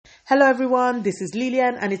Hello everyone, this is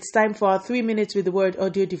Lillian and it's time for our 3 minutes with the word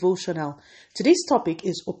audio devotional. Today's topic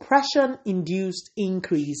is oppression-induced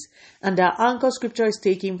increase, and our anchor scripture is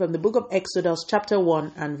taken from the book of Exodus chapter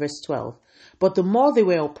 1 and verse 12. But the more they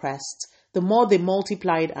were oppressed, the more they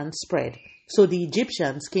multiplied and spread. So the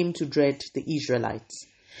Egyptians came to dread the Israelites.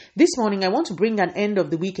 This morning, I want to bring an end of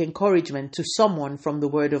the week encouragement to someone from the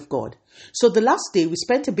Word of God. So the last day, we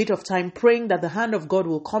spent a bit of time praying that the hand of God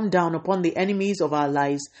will come down upon the enemies of our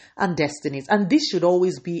lives and destinies. And this should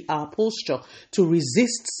always be our posture to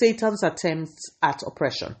resist Satan's attempts at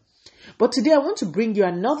oppression. But today, I want to bring you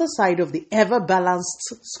another side of the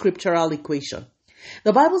ever-balanced scriptural equation.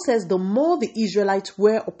 The Bible says the more the Israelites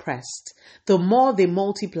were oppressed, the more they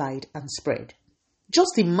multiplied and spread.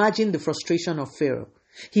 Just imagine the frustration of Pharaoh.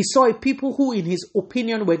 He saw a people who, in his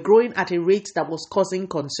opinion, were growing at a rate that was causing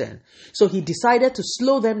concern. So he decided to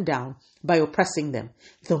slow them down by oppressing them.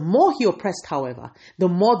 The more he oppressed, however, the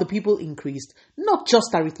more the people increased, not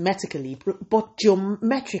just arithmetically, but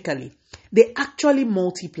geometrically. They actually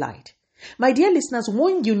multiplied. My dear listeners,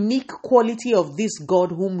 one unique quality of this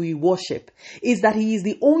God whom we worship is that he is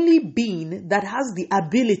the only being that has the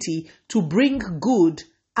ability to bring good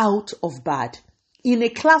out of bad. In a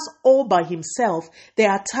class all by himself,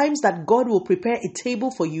 there are times that God will prepare a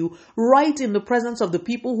table for you right in the presence of the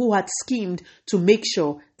people who had schemed to make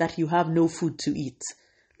sure that you have no food to eat.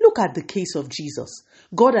 Look at the case of Jesus.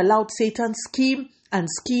 God allowed Satan scheme and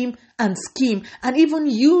even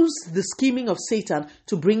use the scheming of Satan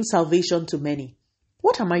to bring salvation to many.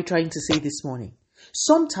 What am I trying to say this morning?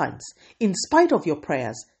 Sometimes, in spite of your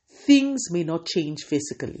prayers, things may not change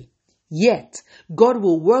physically. Yet, God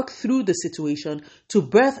will work through the situation to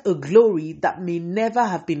birth a glory that may never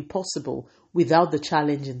have been possible without the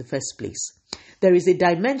challenge in the first place. There is a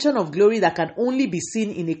dimension of glory that can only be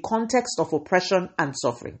seen in a context of oppression and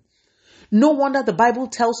suffering. No wonder the Bible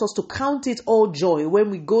tells us to count it all joy when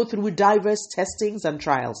we go through diverse testings and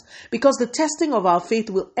trials, because the testing of our faith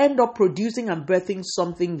will end up producing and birthing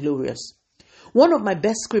something glorious. One of my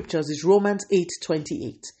best scriptures is Romans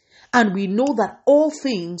 8:28. And we know that all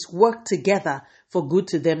things work together for good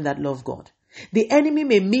to them that love God. The enemy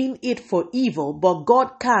may mean it for evil, but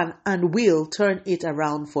God can and will turn it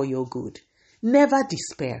around for your good. Never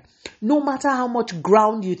despair. No matter how much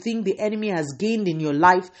ground you think the enemy has gained in your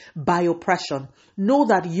life by oppression, know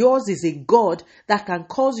that yours is a God that can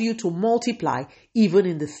cause you to multiply even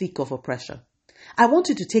in the thick of oppression. I want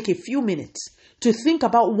you to take a few minutes to think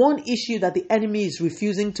about one issue that the enemy is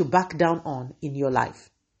refusing to back down on in your life.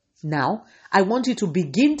 Now, I want you to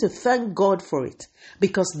begin to thank God for it,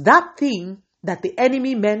 because that thing that the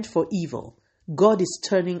enemy meant for evil, God is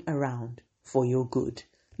turning around for your good.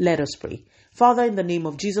 Let us pray. Father, in the name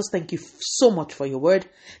of Jesus, thank you so much for your word.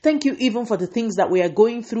 Thank you even for the things that we are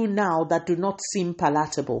going through now that do not seem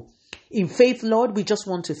palatable. In faith, Lord, we just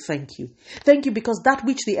want to thank you. Thank you because that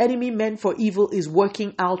which the enemy meant for evil is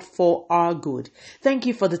working out for our good. Thank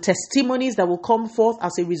you for the testimonies that will come forth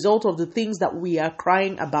as a result of the things that we are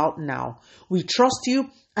crying about now. We trust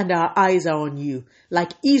you and our eyes are on you.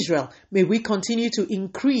 Like Israel, may we continue to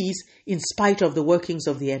increase in spite of the workings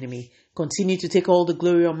of the enemy. Continue to take all the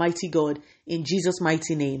glory, Almighty God. In Jesus'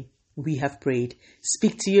 mighty name, we have prayed.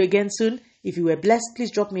 Speak to you again soon. If you were blessed, please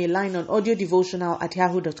drop me a line on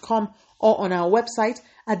audiodevotional@yahoo.com or on our website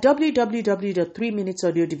at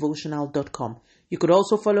www.3minutesaudiodevotional.com. You could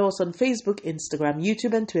also follow us on Facebook, Instagram,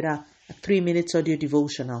 YouTube, and Twitter at 3 Minutes Audio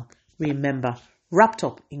Devotional. Remember, wrapped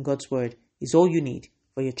up in God's Word is all you need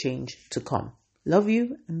for your change to come. Love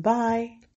you and bye.